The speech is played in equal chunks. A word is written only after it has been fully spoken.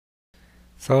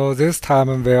So this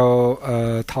time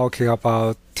we'll talking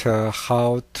about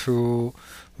how to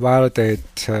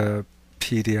validate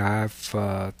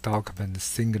PDF document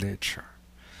signature.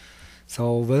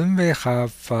 So when we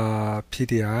have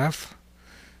PDF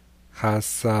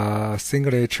has a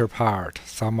signature part,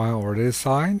 someone already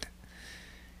signed,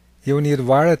 you need to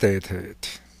validate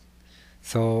it.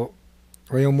 So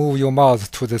when you move your mouse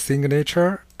to the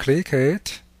signature, click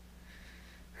it.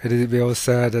 It will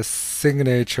say the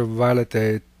signature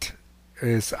validate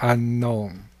is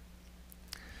unknown.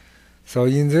 So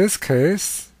in this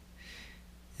case,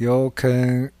 you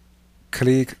can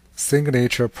click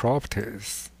signature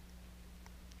properties.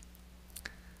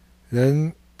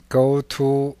 Then go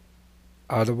to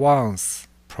advanced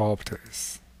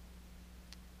properties.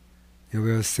 You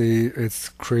will see it's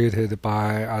created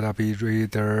by Adobe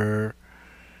Reader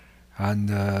and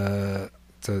the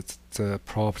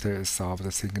properties of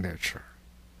the signature.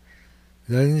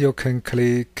 Then you can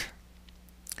click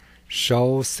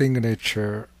Show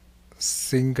Signature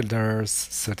Signers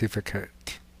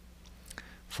Certificate.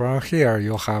 From here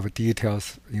you have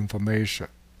details information.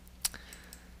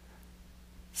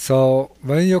 So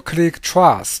when you click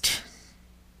Trust,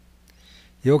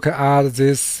 you can add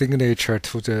this signature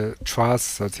to the trust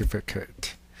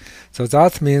certificate. So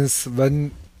that means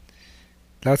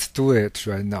let's do it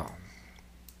right now.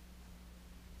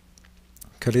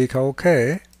 Click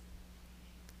OK.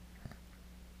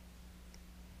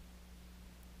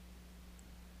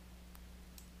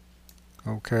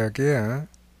 OK again.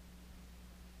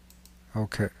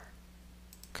 OK.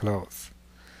 Close.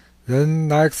 Then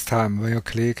next time when you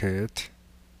click it,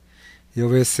 you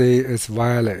will see it's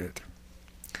valid.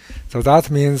 So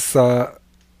that means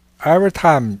every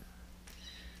time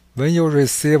when you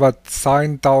receive a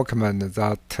signed document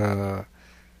that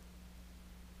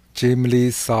Jim Lee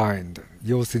signed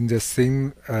using the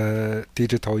same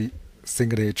digital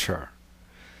signature,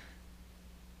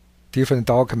 different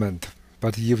document,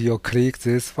 but if you click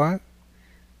this one,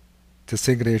 the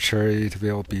signature, it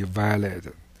will be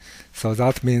valid. So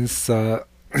that means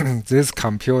this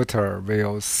computer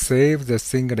will save the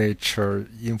signature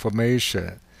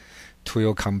information to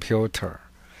your computer.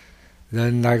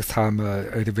 Then next time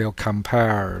it will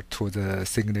compare to the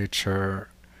signature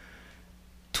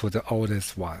to the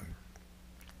oldest one,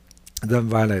 then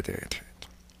validate it.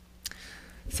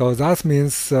 So that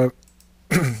means the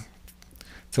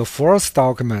first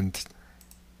document,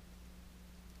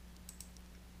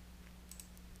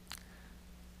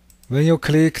 when you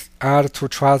click Add to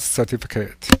Trust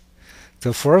Certificate,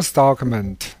 the first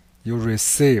document you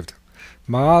received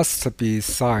must be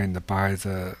signed by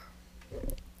the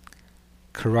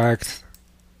correct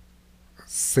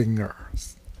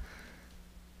signers.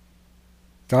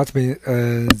 That means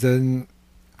then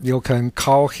you can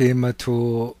call him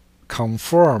to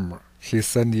confirm he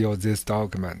sent you this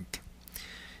document.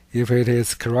 If it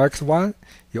is correct one,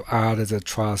 you add the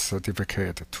trust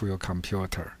certificate to your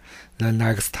computer. Then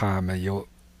next time you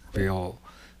will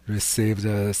receive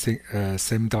the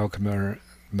same document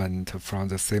from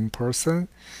the same person,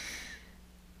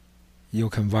 you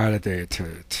can validate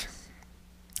it,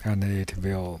 and it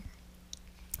will,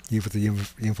 if the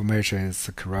information is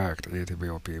correct, it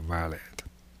will be valid.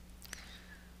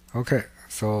 Okay,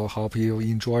 so hope you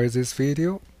enjoy this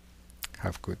video.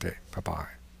 Have a good day. Bye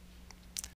bye.